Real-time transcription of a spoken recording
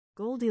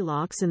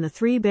Goldilocks and the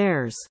Three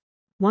Bears.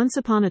 Once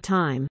upon a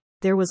time,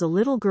 there was a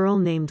little girl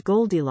named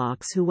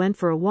Goldilocks who went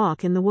for a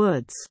walk in the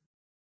woods.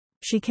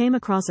 She came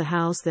across a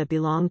house that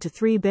belonged to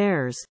three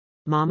bears,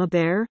 Mama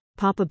Bear,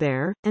 Papa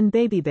Bear, and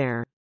Baby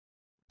Bear.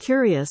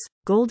 Curious,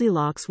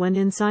 Goldilocks went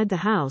inside the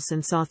house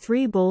and saw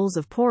 3 bowls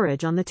of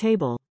porridge on the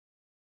table.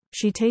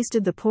 She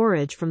tasted the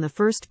porridge from the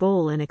first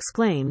bowl and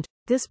exclaimed,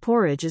 "This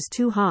porridge is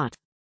too hot."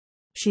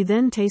 She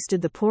then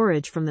tasted the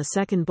porridge from the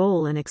second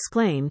bowl and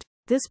exclaimed,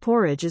 "This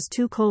porridge is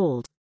too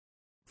cold."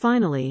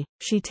 Finally,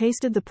 she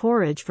tasted the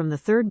porridge from the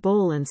third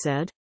bowl and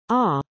said,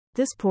 "Ah,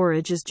 this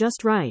porridge is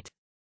just right."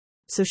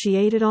 So she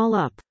ate it all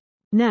up.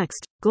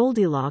 Next,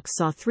 Goldilocks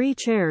saw 3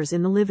 chairs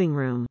in the living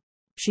room.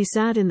 She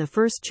sat in the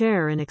first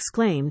chair and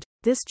exclaimed,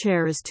 "This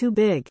chair is too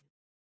big."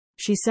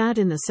 She sat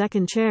in the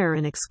second chair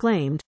and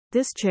exclaimed,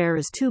 "This chair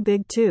is too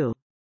big too."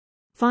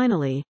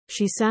 Finally,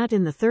 she sat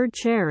in the third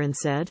chair and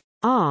said,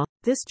 "Ah,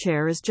 this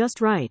chair is just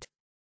right."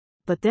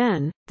 But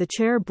then, the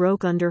chair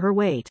broke under her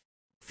weight.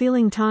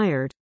 Feeling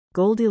tired,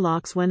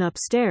 Goldilocks went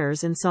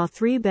upstairs and saw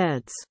 3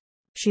 beds.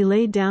 She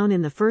laid down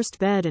in the first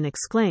bed and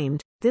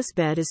exclaimed, "This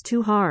bed is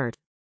too hard."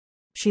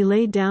 She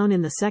laid down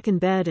in the second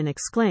bed and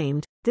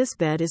exclaimed, "This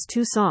bed is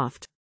too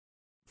soft."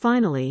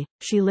 Finally,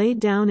 she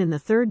laid down in the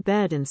third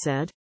bed and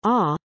said,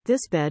 "Ah,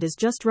 this bed is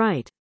just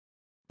right."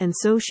 And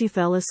so she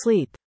fell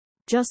asleep.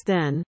 Just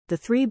then, the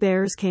 3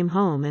 bears came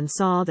home and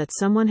saw that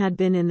someone had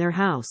been in their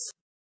house.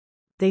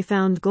 They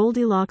found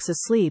Goldilocks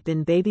asleep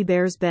in Baby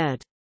Bear's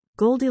bed.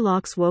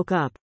 Goldilocks woke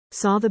up,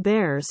 saw the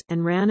bears,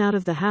 and ran out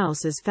of the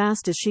house as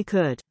fast as she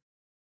could.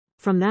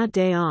 From that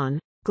day on,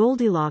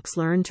 Goldilocks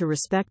learned to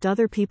respect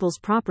other people's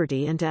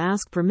property and to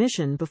ask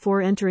permission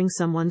before entering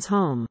someone's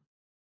home.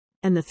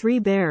 And the 3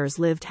 bears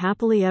lived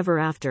happily ever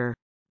after.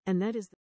 And that is